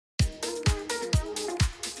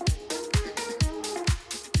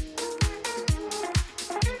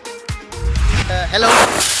Hello.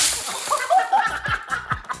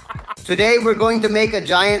 Today we're going to make a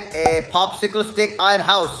giant popsicle stick art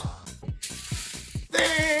house.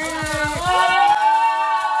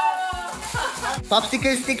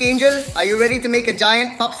 Popsicle stick angel, are you ready to make a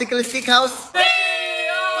giant popsicle stick house?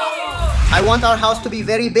 I want our house to be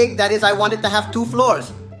very big. That is, I want it to have 2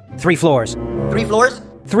 floors. 3 floors. 3 floors?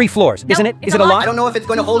 3 floors, isn't it? Is it a lot? I don't know if it's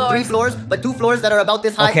going to hold 3 floors, but 2 floors that are about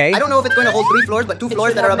this high. Okay. I don't know if it's going to hold 3 floors, but 2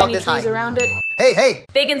 floors that are about this high. Around it. Hey, hey.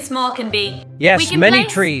 Big and small can be. Yes, many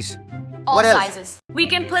trees. All What else? sizes. We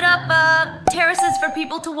can put up terraces for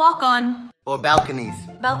people to walk on. Or balconies.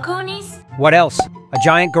 Balconies. What else? A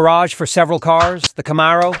giant garage for several cars, the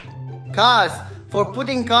Camaro. Cars. For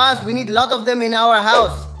putting cars, we need a lot of them in our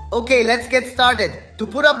house. Okay, let's get started. To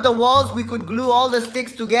put up the walls, we could glue all the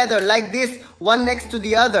sticks together like this, one next to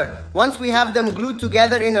the other. Once we have them glued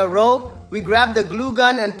together in a row, we grab the glue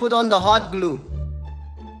gun and put on the hot glue.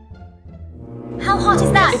 How hot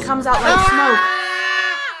is that? It comes out like smoke.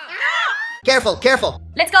 Careful, careful.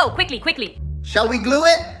 Let's go, quickly, quickly. Shall we glue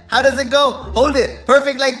it? How does it go? Hold it.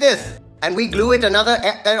 Perfect like this. And we glue it another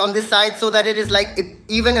on this side so that it is like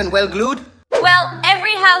even and well glued. Well,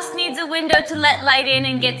 every house needs a window to let light in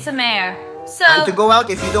and get some air. So... And to go out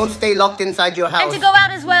if you don't stay locked inside your house. And to go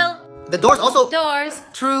out as well. The doors also. Doors.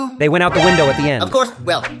 True. They went out the window at the end. Of course,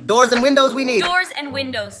 well, doors and windows we need. Doors and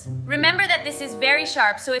windows. Remember that this is very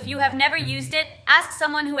sharp, so if you have never used it, ask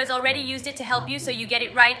someone who has already used it to help you so you get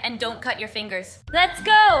it right and don't cut your fingers. Let's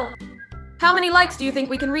go! How many likes do you think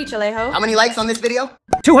we can reach, Alejo? How many likes on this video?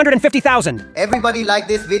 250,000. Everybody like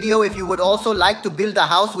this video if you would also like to build a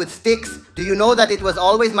house with sticks. Do you know that it was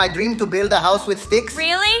always my dream to build a house with sticks?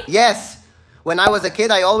 Really? Yes. When I was a kid,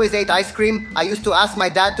 I always ate ice cream. I used to ask my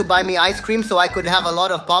dad to buy me ice cream so I could have a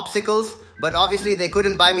lot of popsicles. But obviously they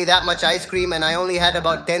couldn't buy me that much ice cream and I only had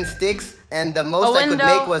about 10 sticks. And the most I could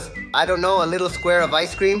make was, I don't know, a little square of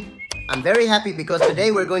ice cream. I'm very happy because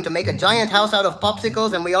today we're going to make a giant house out of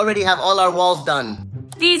popsicles and we already have all our walls done.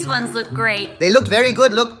 These ones look great. They looked very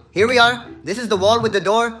good. Look, here we are. This is the wall with the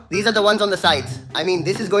door. These are the ones on the sides. I mean,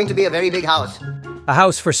 this is going to be a very big house. A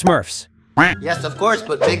house for Smurfs. Yes, of course,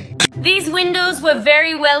 but big. These windows were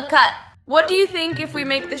very well cut. What do you think if we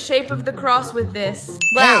make the shape of the cross with this?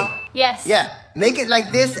 Wow. Hey. Yes. Yeah, make it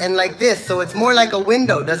like this and like this so it's more like a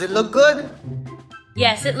window. Does it look good?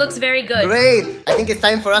 Yes, it looks very good. Great. I think it's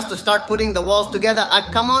time for us to start putting the walls together.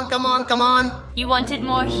 Come on, come on, come on. You wanted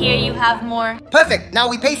more, here you have more. Perfect. Now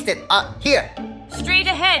we paste it. Here. Straight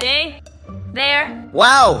ahead, eh? There.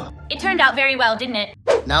 Wow. It turned out very well, didn't it?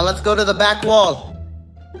 Now let's go to the back wall.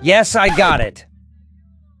 Yes, I got it.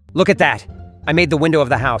 Look at that. I made the window of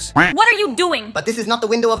the house. What are you doing? But this is not the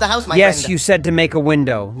window of the house, my Yes, friend. you said to make a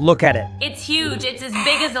window. Look at it. It's huge. It's as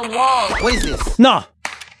big as a wall. What is this? No,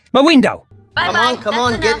 my window. Bye-bye. Come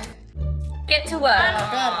on, That's enough. Get to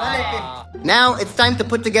work. Now it's time to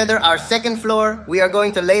put together our second floor. We are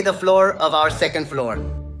going to lay the floor of our second floor.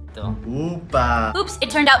 Oopa. Oops, it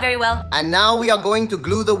turned out very well. And now we are going to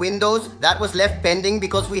glue the windows. That was left pending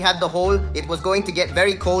because we had the hole. It was going to get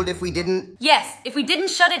very cold if we didn't. Yes, if we didn't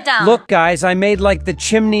shut it down. Look, guys, I made like the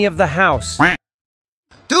chimney of the house.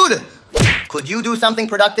 Dude, could you do something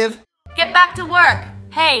productive? Get back to work.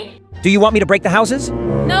 Hey. Do you want me to break the houses?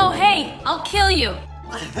 No, hey, I'll kill you.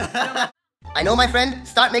 I know, my friend.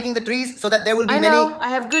 Start making the trees so that there will be I many. know. I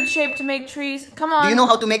have good shape to make trees. Come on. Do you know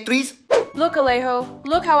how to make trees? Look, Alejo.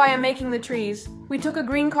 Look how I am making the trees. We took a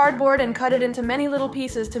green cardboard and cut it into many little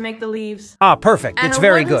pieces to make the leaves. Ah, perfect. And It's a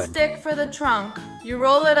very wooden good. stick for the trunk. You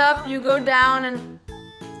roll it up, you go down, and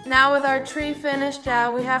now with our tree finished,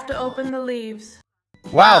 we have to open the leaves.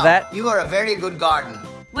 Wow, that... You are a very good garden.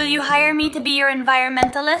 Will you hire me to be your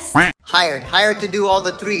environmentalist? Hired to do all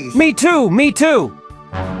the trees. Me too, me too.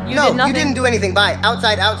 No, you didn't do anything. Bye.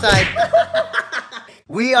 Outside.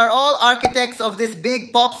 We are all architects of this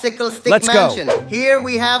big popsicle stick Let's mansion. go. Here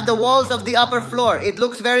we have the walls of the upper floor. It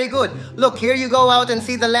looks very good. Look, here you go out and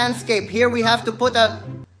see the landscape. Here we have to put a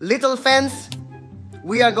little fence.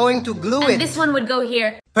 We are going to glue it. And this one would go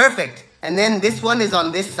here. Perfect. And then this one is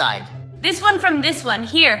on this side. This one from this one,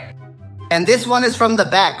 here. And this one is from the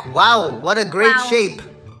back. Wow, what a great Wow. shape.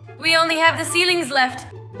 We only have the ceilings left.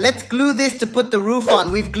 Let's glue this to put the roof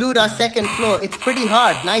on. We've glued our second floor. It's pretty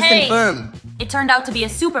hard, nice Hey. and firm. It turned out to be a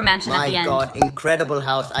super mansion at My the end. God, incredible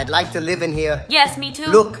house. I'd like to live in here. Yes, me too.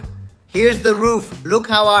 Look, here's the roof. Look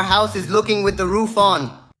how our house is looking with the roof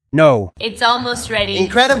on. No. It's almost ready.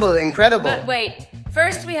 Incredible, incredible. But wait,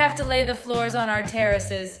 first we have to lay the floors on our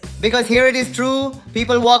terraces. Because here it is true.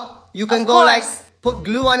 People walk, you can Of go like, course. put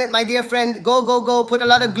glue on it, my dear friend. Go, go, go. Put a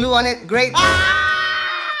lot of glue on it. Great.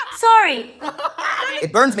 Sorry.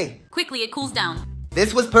 It burns me. Quickly, it cools down.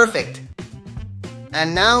 This was perfect.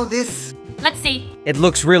 And now this. Let's see. It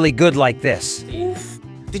looks really good like this.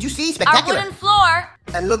 Did you see? Our Spectacular. wooden floor.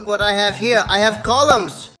 And look what I have here. I have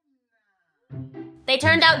columns. They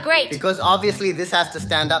turned out great. Because obviously this has to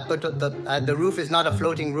stand up, but the roof is not a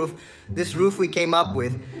floating roof. This roof we came up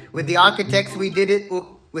with. With the architects, we did it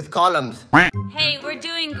with columns. Hey, we're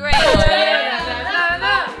doing great.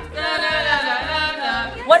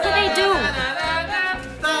 What do they do?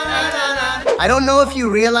 I don't know if you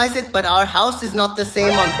realize it, but our house is not the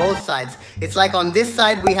same on both sides. It's like on this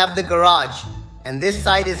side we have the garage, and this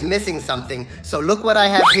side is missing something. So look what I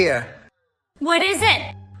have here. What is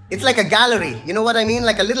it? It's like a gallery, you know what I mean?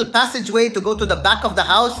 Like a little passageway to go to the back of the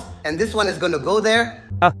house, and this one is gonna go there.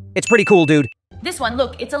 It's pretty cool, dude. This one,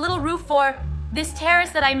 look, it's a little roof for this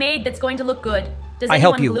terrace that I made that's going to look good. Does I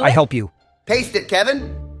help you. I help you. Paste it,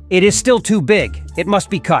 Kevin. It is still too big. It must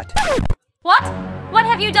be cut. What? What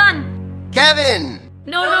have you done? Kevin!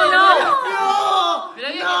 No.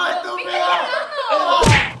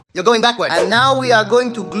 You're going backwards. And now we are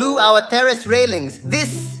going to glue our terrace railings.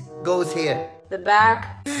 This goes here. The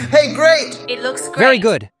back. Hey, great! It looks great. Very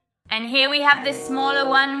good. And here we have this smaller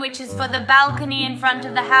one, which is for the balcony in front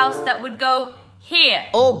of the house that would go here.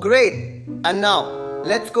 Oh, great. And now,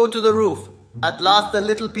 let's go to the roof. At last the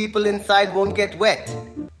little people inside won't get wet.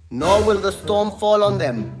 Nor will the storm fall on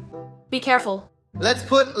them. Be careful. Let's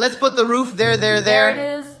put the roof there. There it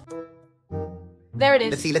is. There it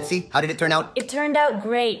is. Let's see. How did it turn out? It turned out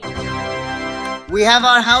great. We have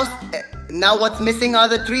our house. Now what's missing are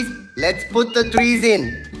the trees. Let's put the trees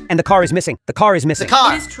in. And the car is missing. The car is missing. The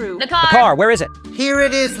car. It is true. The car. The car, where is it? Here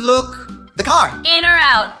it is, look. The car. In or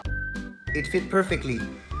out? It fit perfectly.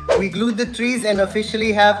 We glued the trees and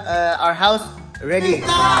officially have our house ready.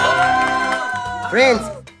 Friends,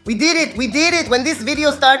 we did it. When this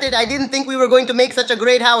video started, I didn't think we were going to make such a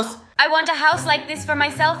great house. I want a house like this for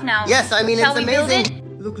myself now. Yes, I mean, Shall it's we build amazing. it?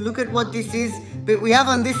 Look at what this is. But we have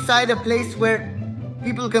on this side a place where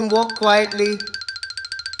people can walk quietly.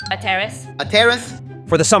 A terrace. A terrace.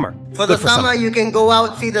 For the summer. For Good the summer, you can go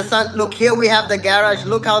out, see the sun. Look, here we have the garage.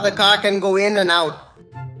 Look how the car can go in and out.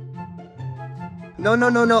 No,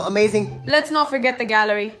 amazing. Let's not forget the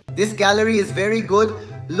gallery. This gallery is very good.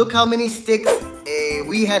 Look how many sticks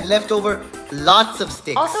we had left over. Lots of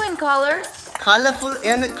sticks. Also in color. Colorful,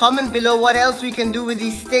 and comment below what else we can do with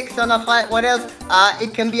these sticks on a fire. What else?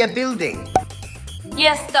 It can be a building.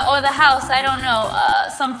 Yes, or the house, I don't know.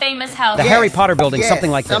 Some famous house. The Harry Potter building, yes,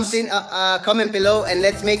 something like this. Something, comment below and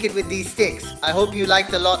let's make it with these sticks. I hope you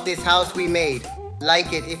liked a lot this house we made.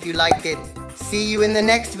 Like it if you liked it. See you in the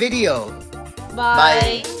next video.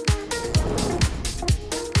 Bye.